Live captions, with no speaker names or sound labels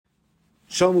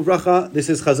Shalom Uvracha, this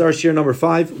is Chazar Shiur number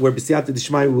 5, where B'siyata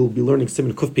D'Shmai we will be learning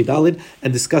Siman Kuf Pei Dalid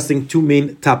and discussing two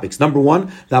main topics. Number one,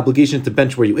 the obligation to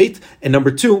bench where you ate, and number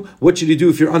two, what should you do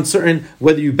if you're uncertain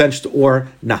whether you benched or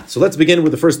not. So let's begin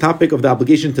with the first topic of the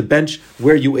obligation to bench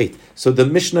where you ate. So the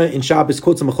Mishnah in Shabbos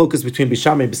quotes a machlokas between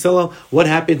Beishamai and Beisilel. What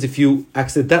happens if you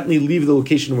accidentally leave the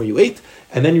location where you ate,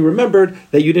 and then you remembered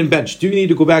that you didn't bench? Do you need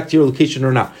to go back to your location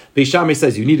or not? Beishamai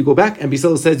says you need to go back, and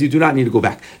Beisilel says you do not need to go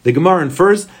back. The Gemara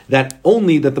infers that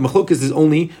the machlokas is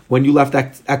only when you left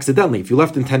accidentally. If you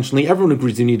left intentionally, everyone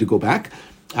agrees you need to go back.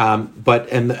 But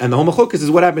the whole machlokas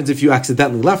is what happens if you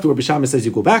accidentally left, where Beishamai says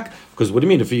you go back. Because what do you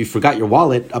mean? If you forgot your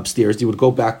wallet upstairs, you would go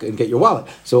back and get your wallet.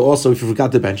 So also, if you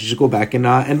forgot to bench, you should go back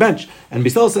and bench. And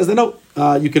Beisilel says that no,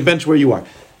 you can bench where you are.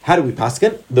 How do we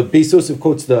paskin? The Beis Yosef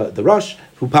quotes the Rosh,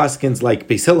 who paskins like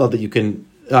Beis Hillel that you can.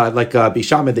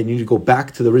 Beishamai, then you need to go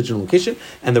back to the original location,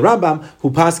 and the Rambam,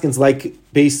 who paskins like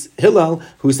Beis Hillel,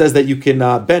 who says that you can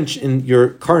bench in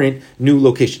your current new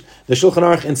location. The Shulchan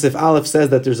Aruch in Sif Aleph says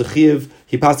that there's a chiyuv.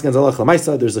 He paskins alach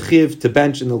lamaisa. There's a chiyuv to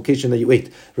bench in the location that you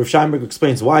ate. Rav Sheinberg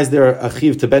explains why is there a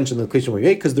chiyuv to bench in the location where you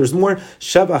ate? Because there's more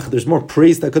shavach, there's more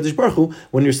praise to HaKadosh Baruch Hu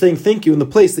when you're saying thank you in the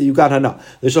place that you got hana.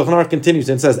 The Shulchan Aruch continues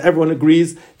and says everyone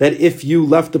agrees that if you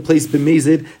left the place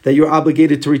b'mezid, that you're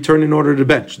obligated to return in order to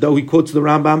bench. Though he quotes the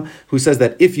Rambam, who says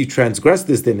that if you transgress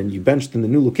this din and you benched in the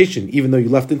new location, even though you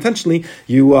left intentionally,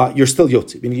 you're still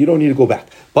yotzi, meaning you don't need to go back.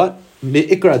 But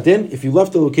me'ikra din, if you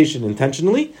left the location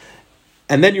intentionally,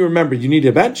 and then you remember you need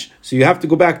a bench, so you have to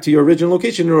go back to your original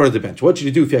location in order to bench. What should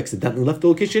you do if you accidentally left the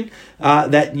location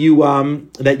that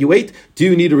you ate? Do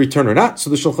you need to return or not? So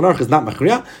the Shulchan Aruch is not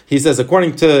machriya. He says,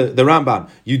 according to the Rambam,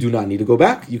 you do not need to go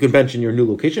back. You can bench in your new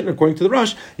location. And according to the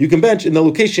Rosh, you can bench in the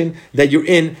location that you're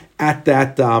in at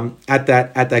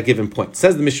that given point.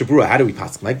 Says the Mishnah Berurah, how do we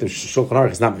pass? Like the Shulchan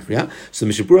Aruch is not machriya. So the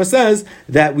Mishnah Berurah says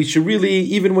that we should really,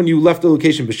 even when you left the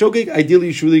location b'shogeg, ideally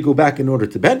you should really go back in order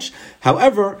to bench.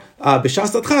 However,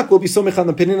 b'shas adchak will be somech on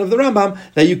the opinion of the Rambam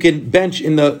that you can bench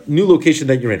in the new location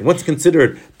that you're in. What's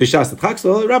considered b'shas adchak?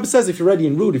 So the Rambam says if you're already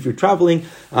en route, if you're traveling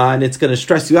and it's going to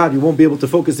stress you out, you won't be able to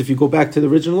focus if you go back to the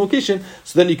original location.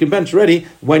 So then you can bench ready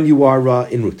when you are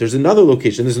en route. There's another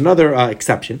location. There's another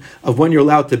exception of when you're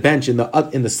allowed to bench in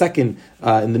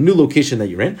the new location that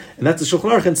you're in, and that's the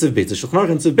Shulchan Aruch and Siv Beis. The Shulchan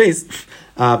Aruch and Siv Beis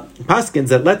paskins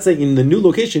that let's say in the new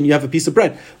location you have a piece of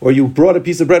bread, or you brought a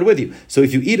piece of bread with you. So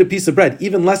if you eat a piece of bread,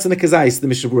 even less than a kazais, the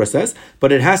Mishnah Berurah says,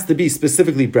 but it has to be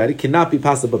specifically bread. It cannot be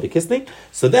possible b'kisning.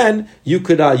 So then you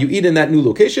could you eat in that new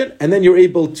location, and then you're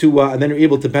able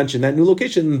to bench in that new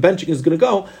location. And benching is going to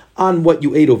go on what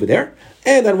you ate over there,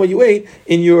 and then what you ate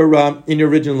in your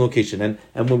original location.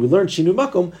 And when we learn Shinu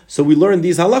Makom, so we learn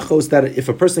these halachos that if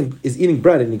a person is eating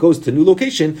bread and he goes to a new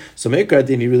location, so meikra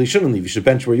din, you really shouldn't leave. You should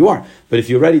bench where you are. But if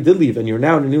you already did leave and you're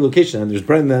now in a new location and there's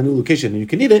bread in that new location and you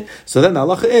can eat it, so then the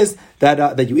halacha is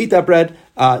that you eat that bread,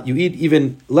 you eat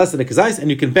even less than a kazais, and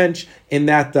you can bench in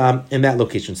that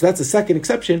location. So that's the second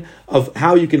exception of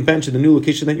how you can bench in the new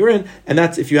location that you're in, and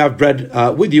that's if you have bread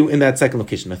with you in that second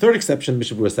location. The third exception,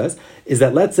 Mishnah Berurah says, is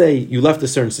that let's say you left a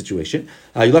certain situation,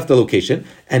 you left the location,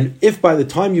 and if by the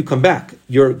time you come back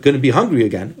you're going to be hungry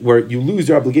again, where you lose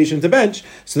your obligation to bench,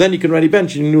 so then you can already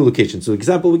bench in your new location. So the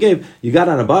example we gave, you got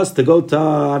on a bus to go to,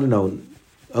 I don't know,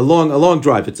 a long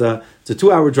drive. It's a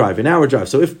 2-hour drive, an hour drive.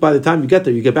 So if by the time you get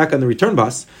there, you get back on the return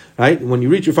bus, right? When you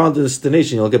reach your final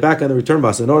destination, you'll get back on the return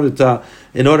bus in order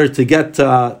to get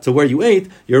to where you ate.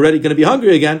 You're already going to be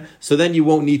hungry again. So then you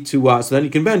won't need to. So then you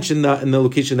can bench in the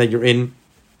location that you're in.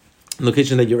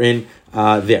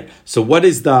 There. So what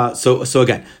is so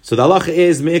again? So the halacha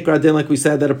is meikra din, like we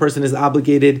said, that a person is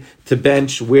obligated to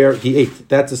bench where he ate.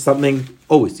 That's something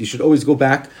always. You should always go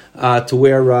back to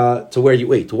where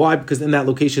you ate. Why? Because in that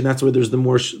location, that's where there's the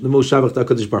most shavach to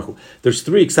HaKadosh Baruch Hu. There's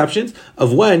 3 exceptions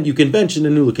of when you can bench in a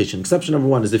new location. Exception number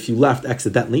 1 is if you left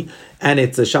accidentally and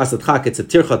it's a shas adchak, it's a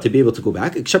tircha to be able to go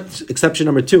back. Exception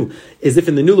number 2 is if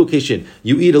in the new location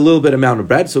you eat a little bit amount of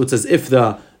bread, so it's as if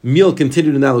the meal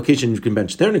continued in that location, you can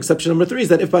bench there. And exception number 3 is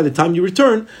that if by the time you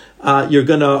return, you're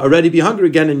going to already be hungry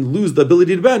again and lose the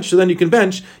ability to bench, so then you can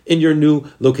bench in your new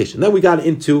location. Then we got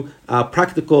into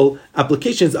practical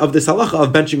applications of this halacha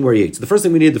of benching where you ate. So the first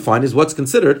thing we need to define is what's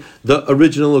considered the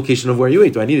original location of where you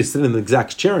ate. Do I need to sit in the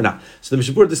exact chair or not? So the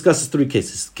Mishnah Berurah discusses 3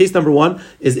 cases. Case number 1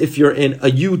 is if you're in a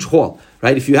huge hall,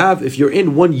 right? If you're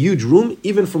in one huge room,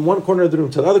 even from one corner of the room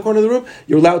to the other corner of the room,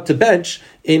 you're allowed to bench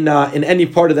in any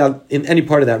part of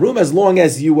that room, as long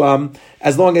as you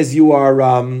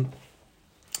are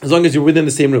as long as you're within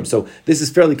the same room. So this is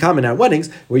fairly common at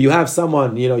weddings where you have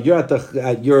someone, you're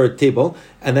at your table,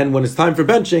 and then when it's time for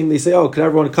benching, they say, oh, could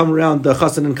everyone come around the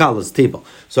chassan and kala's table?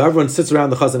 So everyone sits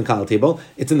around the chassan and kala table.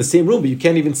 It's in the same room, but you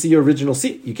can't even see your original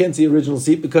seat. You can't see your original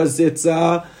seat because it's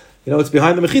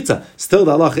behind the mechitza. Still,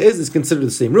 the halacha is considered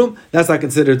the same room. That's not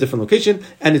considered a different location,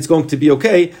 and it's going to be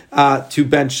okay to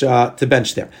bench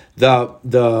there. So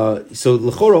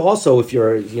l'chora also, if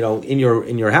you're in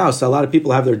your house, a lot of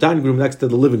people have their dining room next to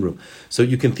the living room, so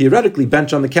you can theoretically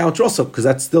bench on the couch also because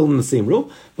that's still in the same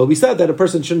room. But we said that a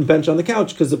person shouldn't bench on the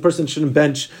couch because the person shouldn't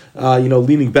bench,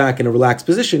 leaning back in a relaxed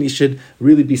position. He should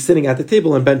really be sitting at the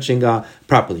table and benching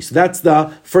properly. So that's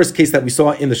the first case that we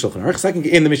saw in the Shulchan Aruch. Second,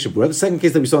 in the Mishnah Berurah. The second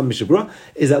case that we saw in the Mishnah Berurah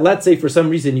is that let's say for some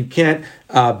reason you can't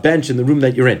bench in the room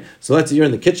that you're in. So let's say you're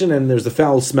in the kitchen and there's a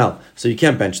foul smell, so you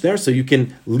can't bench there. So you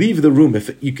can leave the room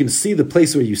if you can see the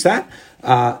place where you sat.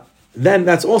 Then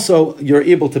that's also you're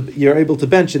able to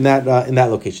bench in that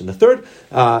location. The third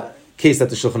case that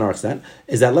the Shulchan Aruch said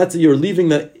is that let's say you're leaving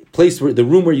the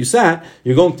room where you sat,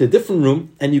 you're going to a different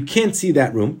room, and you can't see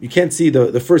that room. You can't see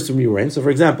the first room you were in. So,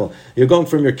 for example, you're going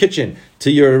from your kitchen to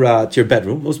your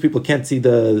bedroom. Most people can't see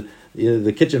the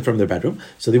kitchen from their bedroom.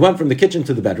 So they went from the kitchen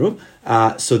to the bedroom.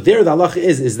 So there the halacha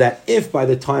is that if by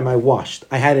the time I washed,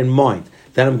 I had in mind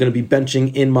that I'm going to be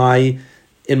benching in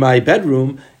my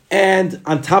bedroom, and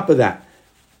on top of that,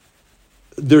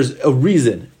 there's a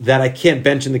reason that I can't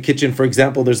bench in the kitchen. For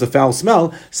example, there's a foul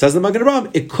smell. Says the Magen Avraham,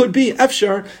 it could be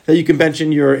efshar that you can bench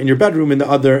in your bedroom in the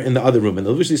other room. And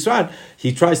the Levush Yisrael,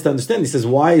 he tries to understand. He says,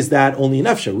 why is that only an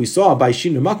efshar? We saw by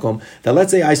Shinu Makom that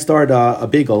let's say I start a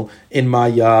bagel in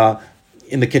my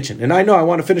in the kitchen, and I know I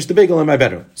want to finish the bagel in my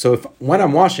bedroom. So when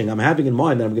I'm washing, I'm having in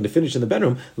mind that I'm going to finish in the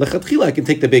bedroom. Lechatchila, I can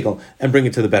take the bagel and bring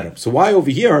it to the bedroom. So why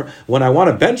over here, when I want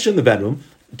to bench in the bedroom,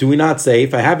 do we not say,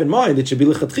 if I have in mind, it should be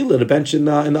lechatchila to bench in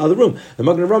the other room? The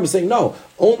Magen Avraham is saying, no,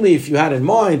 only if you had in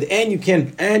mind, and you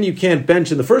can't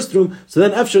bench in the first room. So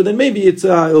then, after, then maybe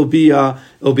it'll be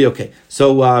okay.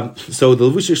 So the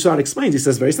Levush Yisrael explains. He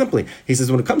says very simply. He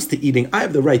says, when it comes to eating, I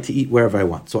have the right to eat wherever I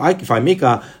want. So if I make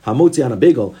a hamotzi on a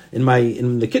bagel in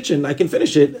the kitchen, I can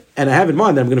finish it, and I have in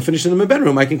mind that I'm going to finish it in my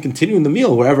bedroom. I can continue in the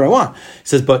meal wherever I want. He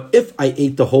says, but if I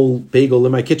ate the whole bagel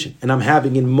in my kitchen, and I'm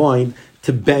having in mind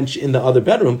to bench in the other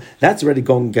bedroom, that's already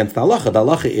going against the halacha. The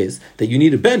halacha is that you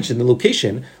need a bench in the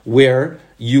location where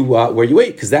you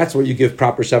ate, because that's where you give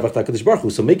proper shavach HaKadosh Baruch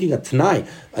Hu. So making a tanai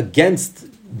against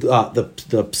the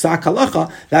psak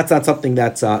halacha, that's not something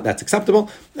that's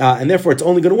acceptable, and therefore it's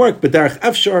only going to work. But derech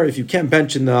efshar, if you can't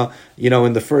bench in the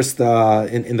in the first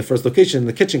location in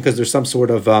the kitchen because there's some sort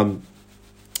of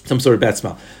bad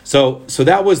smell. So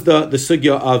that was the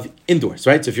sugya of indoors,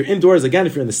 right? So if you're indoors, again,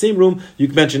 if you're in the same room, you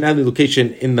can mention any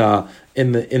location in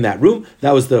that room.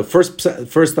 That was the first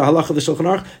halacha of the Shulchan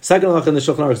Aruch. Second halacha in the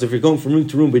Shulchan Aruch is if you're going from room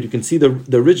to room, but you can see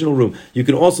the original room, you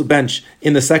can also bench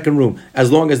in the second room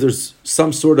as long as there's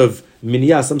some sort of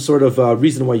miniyah, some sort of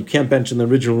reason why you can't bench in the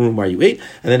original room where you ate.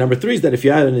 And then number three is that if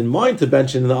you had it in mind to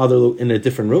bench in a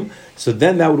different room, so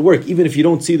then that would work even if you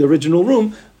don't see the original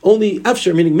room. Only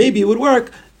afshar, meaning maybe it would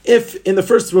work if in the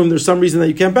first room there's some reason that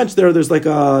you can't bench there's like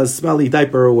a smelly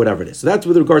diaper or whatever it is. So that's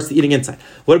with regards to eating inside.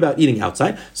 What about eating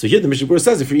outside? So here the Mishnah Berurah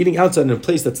says if you're eating outside in a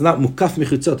place that's not mukaf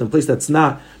mechutzot, in a place that's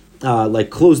not like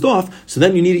closed off, so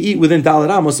then you need to eat within Daled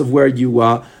Amos of where you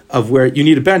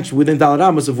need a bench within Daled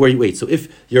Amos of where you ate. So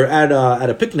if you're at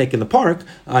a picnic in the park,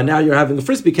 now you're having a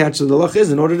frisbee catch. So the halach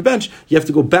is in order to bench, you have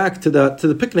to go back to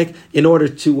the picnic in order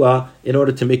to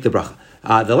make the bracha.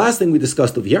 The last thing we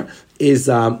discussed over here is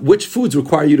which foods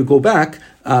require you to go back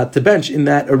to bench in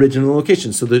that original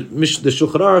location. So the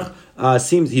Shulchan Aruch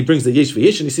seems, he brings the yesh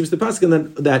v'yesh, and he seems to pass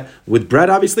that with bread,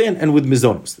 obviously, and with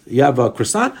mizonos. You have a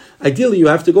croissant, ideally you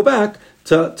have to go back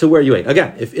to where you ate.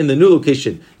 Again, if in the new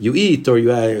location you eat, or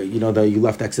you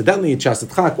left accidentally,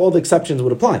 chasat chak, all the exceptions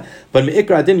would apply. But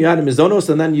me'ikra adin, you had a mizonos,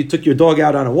 and then you took your dog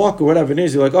out on a walk or whatever it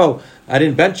is, you're like, oh, I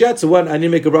didn't bench yet, so what? I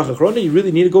didn't make a bracha achrona. You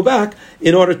really need to go back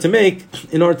in order to make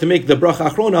the bracha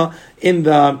achrona in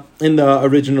the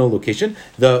original location.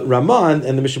 The Raman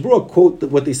and the Mishnah Berurah quote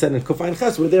what they said in Kufayin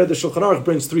Ches, where there the Shulchan Aruch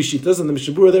brings three shitas, and the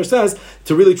Mishnah Berurah there says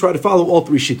to really try to follow all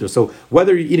three shitas. So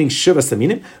whether you're eating shiva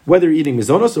saminim, whether you're eating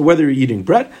mizonos, or whether you're eating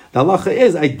bread, the halacha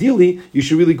is ideally you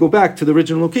should really go back to the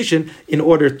original location in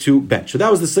order to bench. So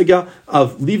that was the sugya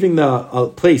of leaving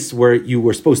the place where you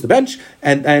were supposed to bench,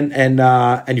 and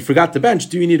you forgot to bench.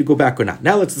 Do you need to go back or not?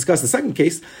 Now let's discuss the second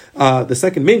case, the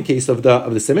second main case of the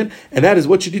siman, and that is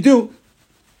what should you do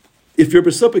if you're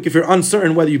besupik, if you're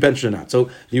uncertain whether you bench or not. So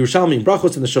the Yerushalmi in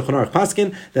Brachos and the Shulchan Aruch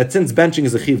paskin that since benching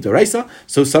is a chiv d'oraisa,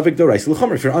 so savik d'oraisa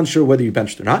l'chomer. If you're unsure whether you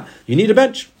benched or not, you need a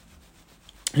bench.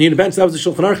 You need a bench. That was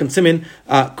the Shulchan Aruch and Simin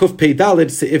Kuf Pei Dalid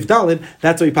Seif Dalid.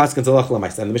 That's why he passes Halacha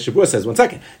L'Maisa. And the Mishnah Berurah says, 1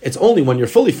 second, it's only when you're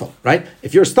fully full, right?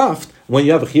 If you're stuffed, when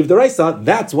you have a Chiv D'Oraisa,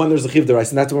 that's when there's a Chiv D'Oraisa,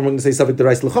 and that's when we're going to say Safek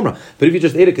D'Oraisa L'Chumra. But if you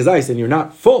just ate a kazais and you're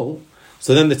not full,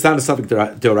 so then it's not a Safek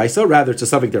D'Oraisa, rather it's a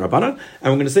Safek D'Rabanan,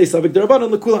 and we're going to say Safek D'Rabanan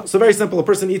L'Kula. So very simple. A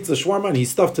person eats the shawarma and he's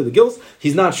stuffed to the gills.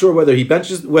 He's not sure whether he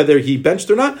benched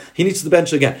or not. He needs to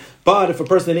bench again. But if a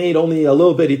person ate only a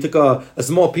little bit, he took a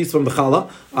small piece from the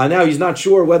challah, now he's not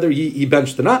sure whether he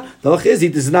benched or not. The halach is he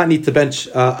does not need to bench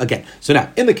again. So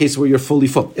now, in the case where you're fully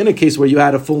full, in a case where you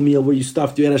had a full meal, where you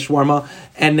stuffed, you had a shawarma,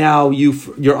 and now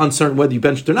you're uncertain whether you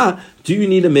benched or not, do you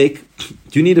need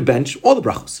to bench all the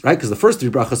brachos, right? Because the first 3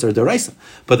 brachos are deraisa,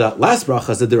 but the last bracha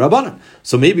is a derabanan.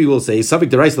 So maybe we'll say Safek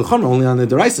D'Oraisa L'Chumra only on the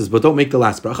deraisas, but don't make the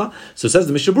last bracha. So it says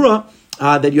the Mishnah Berurah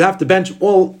that you have to bench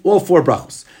all 4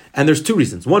 brachos. And there's 2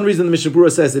 reasons. One reason the Mishnah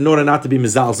Berurah says in order not to be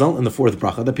mizalzel in the 4th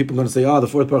bracha, that people are going to say, the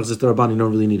 4th bracha is derabanan, you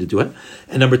don't really need to do it.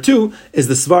 And number 2 is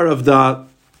the svar of the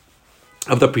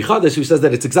Pri Chadash, who says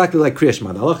that it's exactly like Kriya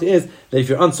Shema. The halach is that if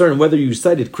you're uncertain whether you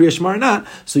cited Kriya Shema or not,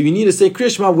 so you need to say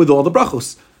Kriya Shema with all the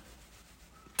brachos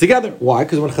together. Why?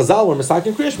 Because when Chazal were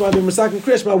Masakin Kriya Shema, they're Masakin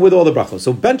Kriya Shema with all the brachos.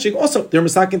 So benching also, they're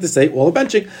Masakin to say all the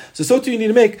benching. So too you need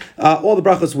to make all the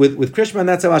brachos with Kriya Shema, and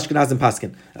that's how Ashkenazim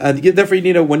paskin. Therefore you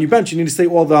need to, when you bench, you need to say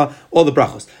all the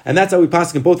brachos. And that's how we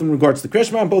paskin both in regards to Kriya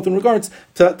Shema and both in regards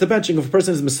to benching. If a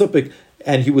person is Mesupik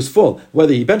and he was full,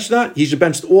 whether he benched or not, he should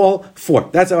bench all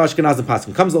 4. That's how Ashkenazim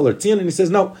paskin. Comes the Lertian and he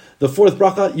says, no, the 4th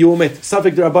bracha you omit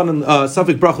Safek D'Rabanan,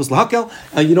 Safek brachos lahakel,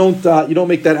 and you don't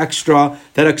make that extra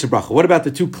bracha. What about the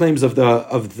 2 claims of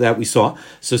that we saw?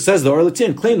 So says the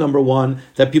Lertian, claim number 1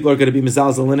 that people are going to be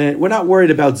mizalzel in it. We're not worried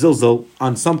about zilzal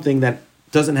on something that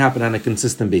doesn't happen on a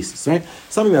consistent basis, right?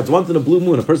 Something that's once in a blue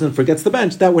moon, a person forgets to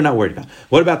bench, that we're not worried about.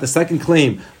 What about the second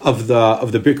claim of the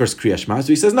Birkas Kriya Shema? So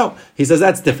he says no. He says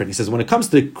that's different. He says when it comes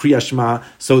to Kriya Shema,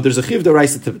 so there's a Chiv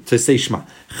D'Oraisa to say Shema.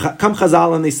 Come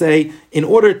Chazal and they say, in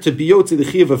order to be yotzi the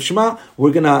Chiv of Shema,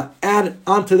 we're going to add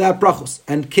onto that brachos.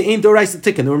 And Ke'ein D'Oraisa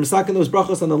Tikkun. They were misaking those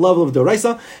brachos on the level of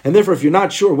D'Oraisa, and therefore if you're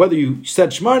not sure whether you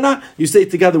said Shema or not, you say it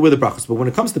together with the brachos. But when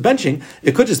it comes to benching,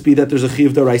 it could just be that there's a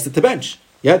Chiv D'Oraisa to bench.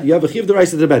 Yeah, you have a Chiv D'Oraisa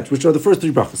to the bench, which are the first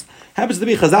 3 brachas. Happens to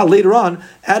be Chazal later on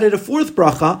added a 4th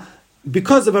bracha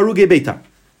because of Arugei Beitar,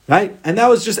 right? And that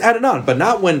was just added on, but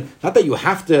not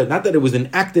that it was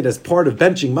enacted as part of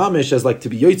benching mamish as like to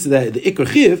be yoytze the ikr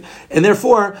chiv, and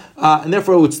therefore it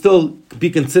would still be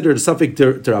considered a Safek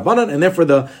D'Rabanan, and therefore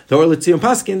the Or L'Tzion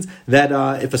paskins that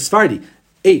if a Sfardi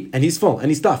ate and he's full and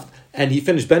he's stuffed, and he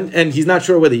finished and he's not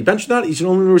sure whether he benched or not, he should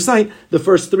only recite the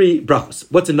first 3 brachos.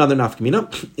 What's another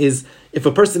nafkamina? Is if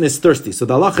a person is thirsty. So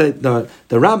the halacha,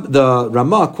 the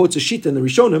Ramah quotes a shita in the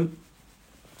Rishonim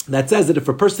that says that if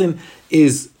a person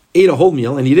ate a whole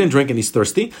meal and he didn't drink and he's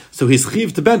thirsty, so his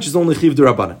chiv to bench is only chiv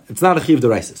d'Rabanan. It's not a chiv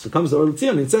d'Oraisa. So comes the Or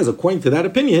L'Tzion and it says, according to that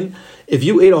opinion, if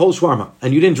you ate a whole shawarma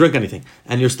and you didn't drink anything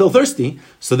and you're still thirsty,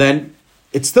 so then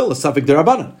it's still a Safek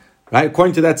D'Rabanan. Right,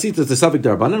 according to that seat, it's the Safek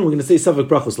D'Rabanan. We're going to say Safek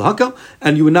brachos lahakel,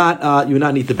 and you would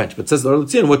not need to bench. But it says the Or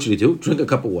L'Tzion, what should you do? Drink a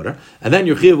cup of water, and then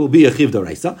your chiv will be a chiv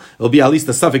d'Oraisa. It will be at least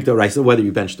a Safek D'Oraisa, whether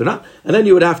you benched or not. And then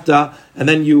you would have to, and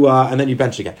then you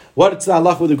bench again. What's the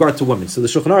halach with regard to women? So the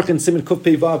Shulchan Aruch and Siman Kuf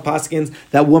Pei Vav paskins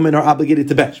that women are obligated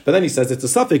to bench. But then he says it's a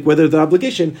Safek whether the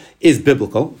obligation is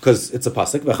biblical because it's a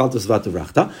pasuk v'chaltus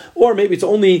v'aturachta, or maybe it's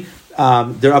only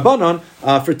derabanan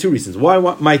for 2 reasons. Why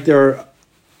might there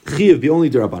Chiv be only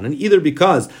derabanan, either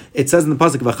because it says in the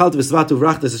pasuk v'chalt v'svatu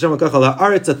v'rachtas Hashem hakachal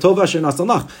haaretz atova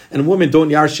shenasalnach, and women don't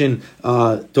yarshin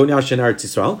Eretz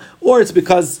Yisrael, or it's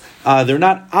because they're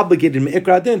not obligated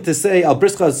me'ikra din to say al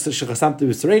brischa shechasamtu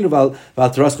v'sereinu v'al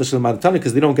terascha shel madatani,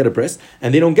 because they don't get a bris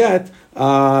and they don't get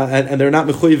and they're not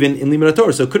mechuyev in limud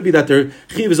Torah. So it could be that their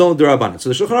chiv is only derabanan. So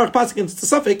the Shulchan Aruch pasuk it's a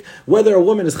suffix whether a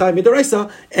woman is chayiv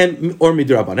midaraisa and or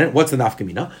midarabanan. What's the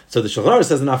nafkamina? So the Shulchan Aruch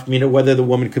says the nafkamina whether the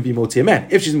woman could be motzi a man.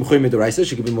 If she's mechuyev midaraisa,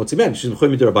 she could be motzi man. If she's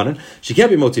mechuyev midarabanan, she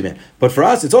can't be motzi man. But for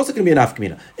us, it's also going to be an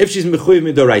nafkamina. If she's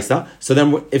mechuyev midaraisa, so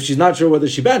then if she's not sure whether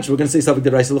she benched, we're going to say Safek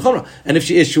D'Oraisa L'Chumra. And if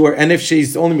she is sure, and if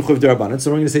she's only mechuyev d'Rabanan, so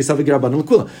we're going to say Safek D'Rabanan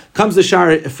L'Kula. Comes the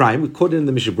Shiur Ephraim, we quote it in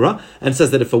the Mishnah Berurah, and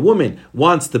says that if a woman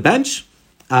wants to bench,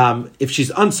 if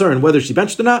she's uncertain whether she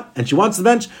benched or not, and she wants to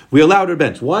bench, we allow her to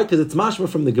bench. Why? Because it's mashma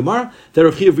from the Gemara that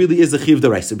her chiv really is a chiv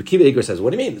d'Oraisa. But Kiva Eger says,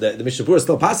 what do you mean? The Mishnah Berurah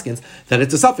still paskins that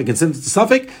it's a suffix, and since it's a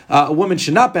suffix, a woman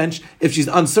should not bench if she's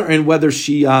uncertain whether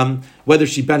she whether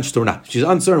she benched or not. If she's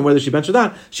uncertain whether she benched or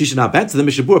not, she should not bench. So the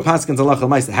Mishabur paskins halacha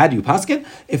l'maisa. How do you paskin?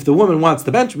 If the woman wants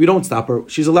to bench, we don't stop her.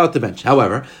 She's allowed to bench.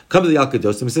 However, come to the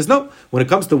Al-Kadosim and says no. When it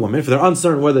comes to women, if they're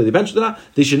uncertain whether they benched or not,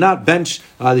 they should not bench.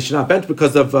 They should not bench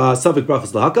because of Safik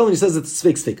Brachas Lahakal. And he says it's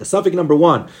Sfik Sfika. Safik number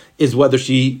one is whether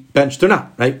she benched or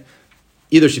not, right?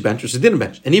 Either she benched or she didn't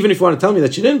bench. And even if you want to tell me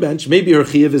that she didn't bench, maybe her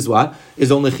chiyuv is what?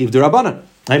 Is only chiyuv d'Rabbanan.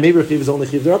 Right? Maybe her chiyuv is only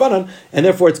chiyuv d'Rabbanan, and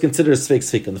therefore it's considered a sfeik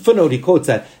sfeika. In the footnote, he quotes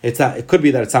that it could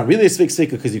be that it's not really a sfeik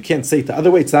sfeika because you can't say it the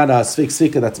other way. It's not a sfeik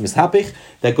sfeika that's mishapich,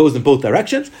 that goes in both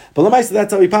directions. But l'maisa,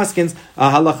 that's how he paskins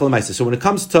halacha l'maisa. So when it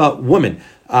comes to women,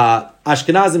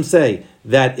 Ashkenazim say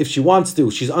that if she wants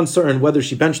to, she's uncertain whether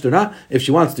she benched or not. If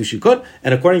she wants to, she could.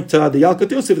 And according to the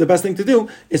Yalkut Yosef, the best thing to do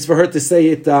is for her to say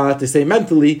it, to say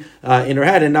mentally in her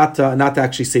head and not to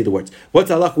actually say the words.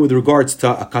 What's halacha with regards to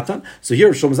a katan? So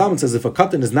here, Shlomo Zalman says if a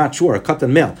katan is not sure, a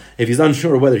katan male, if he's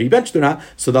unsure whether he benched or not,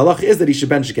 so the halacha is that he should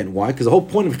bench again. Why? Because the whole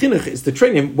point of chinuch is to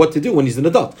train him what to do when he's an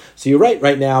adult. So you're right.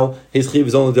 Right now, his chiyuv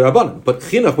is only the rabbanon, but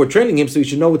chinuch, we're training him so he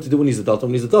should know what to do when he's adult.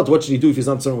 And when he's adult, what should he do if he's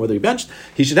uncertain whether he benched?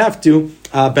 He should have to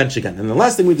bench again. And the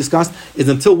last thing we discussed is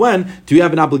until when do you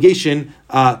have an obligation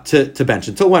to bench?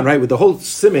 Until when, right? With the whole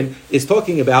siman is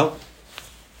talking about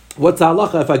what's the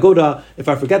halacha if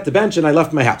I forget to bench and I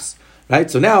left my house. Right,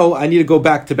 so now I need to go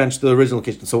back to bench to the original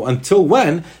location. So until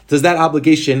when does that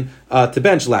obligation to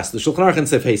bench last? The Shulchan Aruch and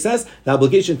Sefhei says the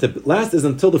obligation to last is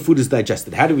until the food is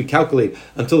digested. How do we calculate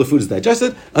until the food is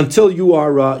digested? Until you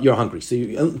are you're hungry. So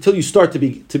until you start to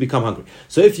become hungry.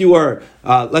 So if you are,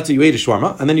 let's say you ate a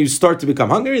shawarma and then you start to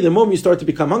become hungry, the moment you start to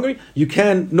become hungry, you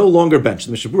can no longer bench.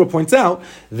 The Mishabura points out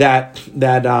that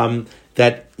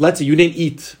let's say you didn't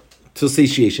eat till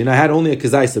satiation. I had only a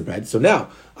kazaisa bread. So now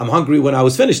I'm hungry when I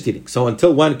was finished eating. So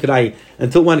until when could I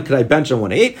bench on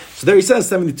when I ate? So there he says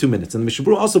 72 minutes. And the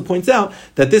Mishabura also points out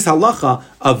that this halacha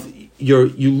of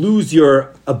you lose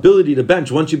your ability to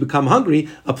bench once you become hungry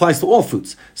applies to all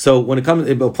foods. So when it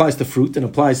applies to fruit and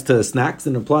applies to snacks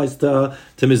and applies to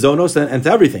mizonos and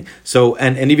to everything. So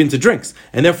and even to drinks.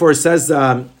 And therefore it says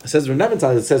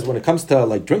Reneventhal, it says when it comes to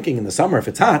like drinking in the summer, if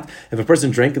it's hot, if a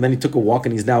person drank and then he took a walk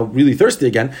and he's now really thirsty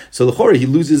again, so l'chora he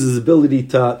loses his ability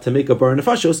to make a bar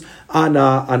nefashos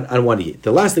on what he ate.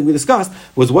 The last thing we discussed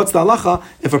was what's the halacha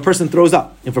if a person throws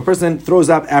up. If a person throws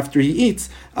up after he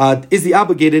eats, is he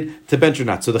obligated to bench or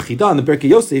not? So the Chida and the Berkei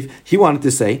Yosef, he wanted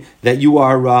to say that you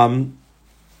are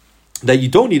that you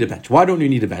don't need a bench. Why don't you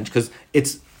need a bench? Because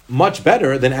it's much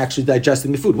better than actually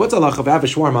digesting the food. What's halacha if I have a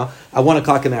shawarma at 1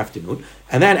 o'clock in the afternoon,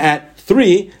 and then at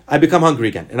 3 I become hungry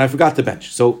again, and I forgot to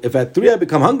bench. So if at 3 I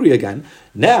become hungry again,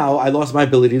 now I lost my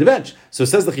ability to bench. So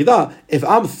says the Chida, if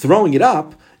I'm throwing it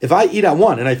up, if I eat at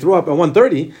 1 and I throw up at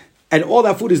 1:30, and all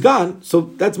that food is gone,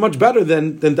 so that's much better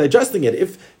than digesting it.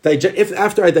 If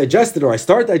after I digest it or I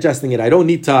start digesting it, I don't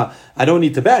need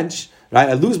to bench, right?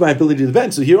 I lose my ability to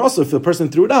bench. So here also, if the person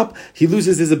threw it up, he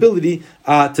loses his ability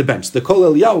to bench. The Kol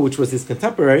Eliyahu, which was his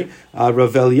contemporary,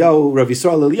 Rav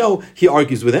Yisrael Eliyahu, he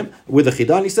argues with him, with the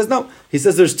Chida, and he says no. He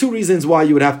says there's 2 reasons why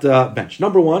you would have to bench.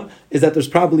 Number 1 is that there's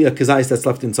probably a kazais that's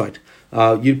left inside.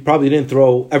 You probably didn't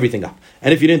throw everything up.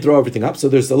 And if you didn't throw everything up, so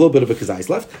there's a little bit of a kazais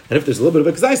left. And if there's a little bit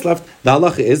of a kazais left, the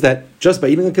halacha is that just by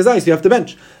eating a kazais, you have to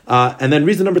bench. And then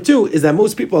reason number 2 is that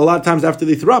most people, a lot of times after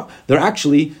they throw up, they're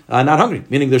actually not hungry,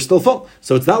 meaning they're still full.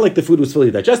 So it's not like the food was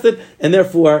fully digested, and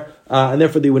therefore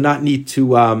they would not need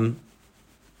to.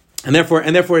 And therefore,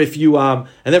 if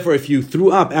you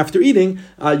threw up after eating,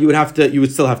 you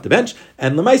would still have to bench.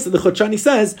 And Lamaisa, the Chotshani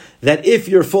says that if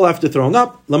you're full after throwing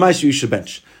up, Lamaisa, you should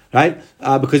bench, right?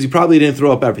 Because you probably didn't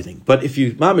throw up everything. But if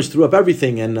you mamish threw up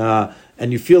everything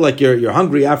and you feel like you're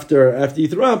hungry after you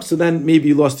threw up, so then maybe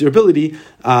you lost your ability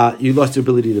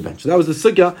to bench. So that was the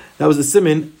sugya. That was the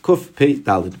simin kuf pei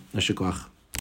dalid. Nashukach.